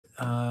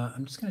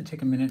I'm just going to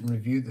take a minute and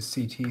review the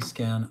CT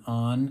scan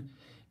on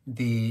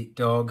the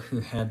dog who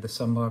had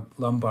the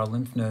lumbar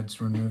lymph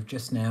nodes removed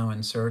just now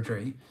in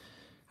surgery.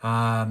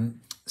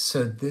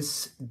 So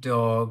this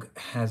dog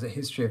has a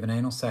history of an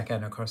anal sac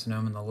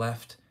adenocarcinoma in the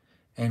left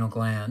anal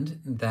gland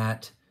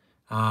that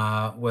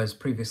was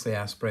previously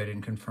aspirated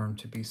and confirmed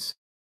to be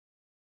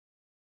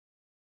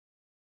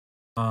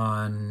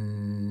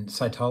on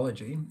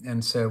cytology.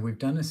 And so we've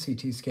done a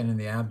CT scan in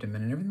the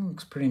abdomen and everything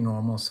looks pretty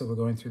normal. So we're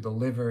going through the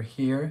liver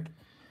here,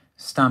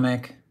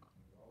 stomach,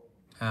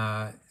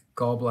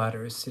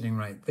 gallbladder is sitting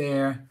right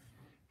there,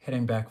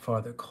 heading back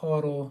farther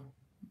caudal.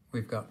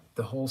 We've got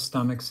the whole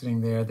stomach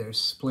sitting there. There's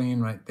spleen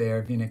right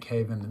there, vena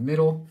cava in the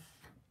middle.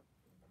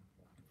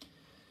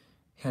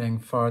 Heading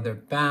farther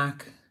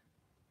back,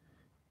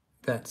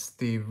 that's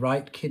the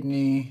right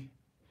kidney,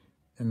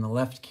 and the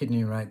left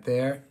kidney right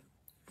there.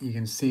 You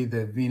can see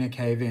the vena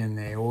cava and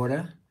the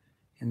aorta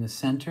in the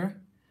center.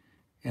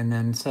 And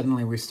then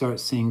suddenly we start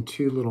seeing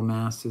two little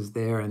masses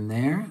there and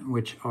there,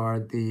 which are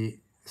the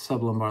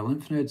sublumbar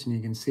lymph nodes, and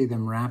you can see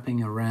them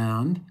wrapping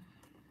around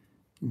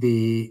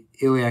the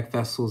iliac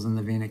vessels and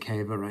the vena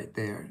cava right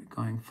there,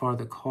 going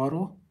farther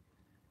caudal.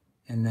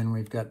 And then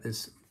we've got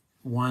this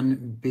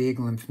one big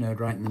lymph node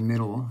right in the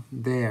middle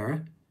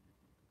there,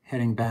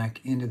 heading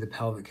back into the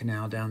pelvic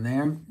canal down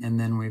there. And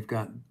then we've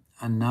got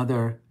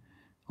another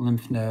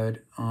lymph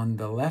node on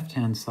the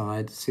left-hand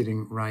side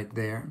sitting right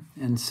there.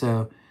 And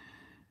so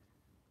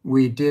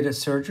we did a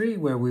surgery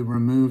where we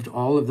removed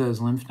all of those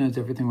lymph nodes.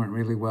 Everything went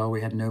really well. We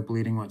had no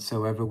bleeding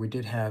whatsoever. We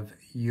did have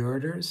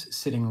ureters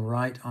sitting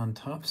right on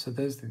top. So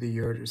those are the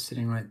ureters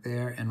sitting right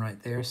there and right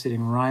there,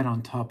 sitting right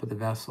on top of the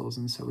vessels.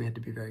 And so we had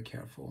to be very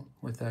careful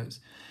with those.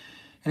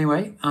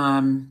 Anyway,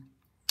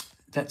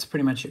 that's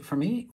pretty much it for me.